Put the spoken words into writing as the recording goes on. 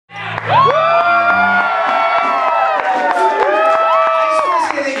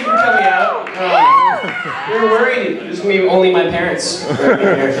me only my parents. Thanks for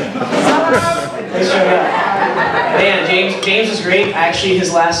showing up. Man, James is great. Actually,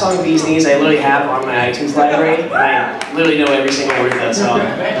 his last song, Bee's Knees, I literally have on my iTunes library. And I literally know every single word of that song.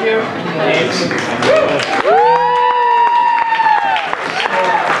 Thank you. James.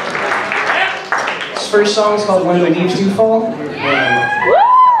 His first song is called When the Leaves Do Fall. Get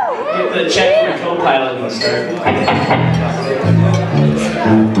the check from the co-pilot and let's start.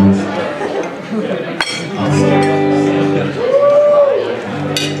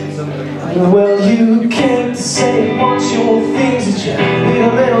 Well, you came to say a bunch of old things that you need a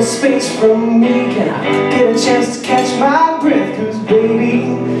little space from me. Can I get a chance to catch my breath? Cause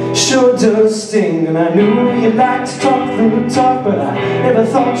baby, sure does sting. And I knew you liked to talk the talk, but I never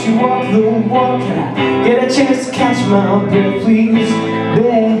thought you walked the walk. Can I get a chance to catch my breath, please,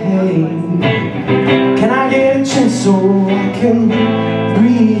 babe? Can I get a chance so I can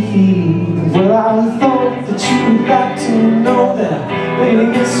breathe? Well, I thought that you'd like to know that I really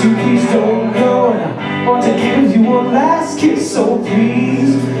miss you, please don't go. And I want to give you one last kiss, so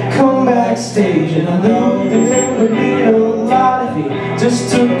please come backstage. And I know that it would mean a lot if you just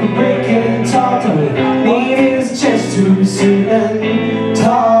took a break and talked. All we need is a chance to sit and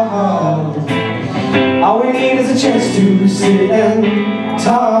talk. All we need is a chance to sit and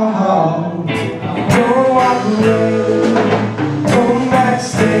talk. Don't walk away, come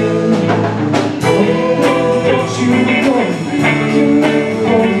backstage. Don't you go, you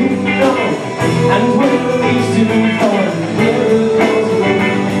know. And when the leaves do fall, river goes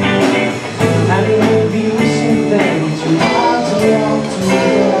away. And we'll be wishing that you had to walk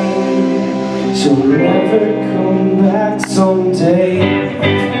away. She'll never come back someday.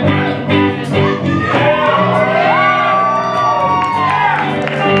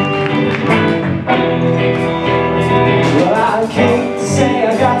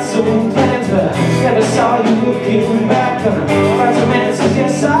 Plans, but I never saw you looking back. And my man says,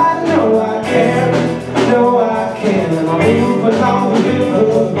 yes, I know I can, know I can. And I'll move along the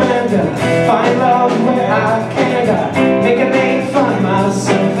river bend and find love where I can. I make a name, find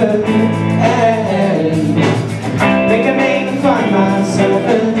myself and make a name, find myself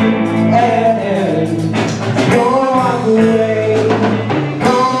and don't walk away,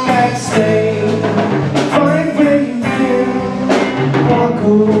 come back, stay, find where you've been, walk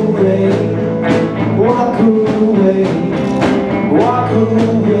away. Walk away, walk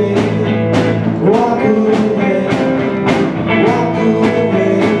away, walk away, walk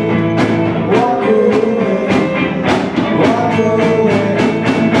away, walk away, walk away,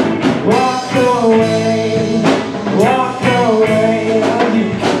 walk away, walk away. You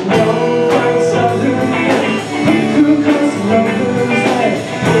can go find something, you could cross the lover's head,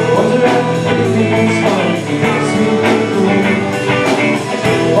 wonder if everything's fine, sweet away.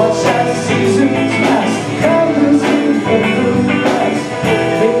 Watch as the seasons pass, colors in the past.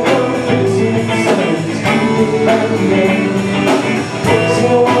 They come fixing the sun's keeping back the air.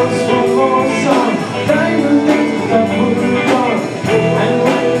 Sing once one more song, diamond things that moved on. And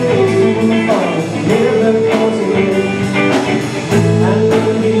when the leaves do fall, hear them call again. And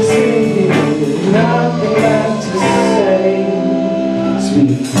we'll be singing, nothing left to say,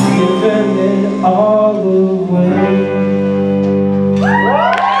 sweet.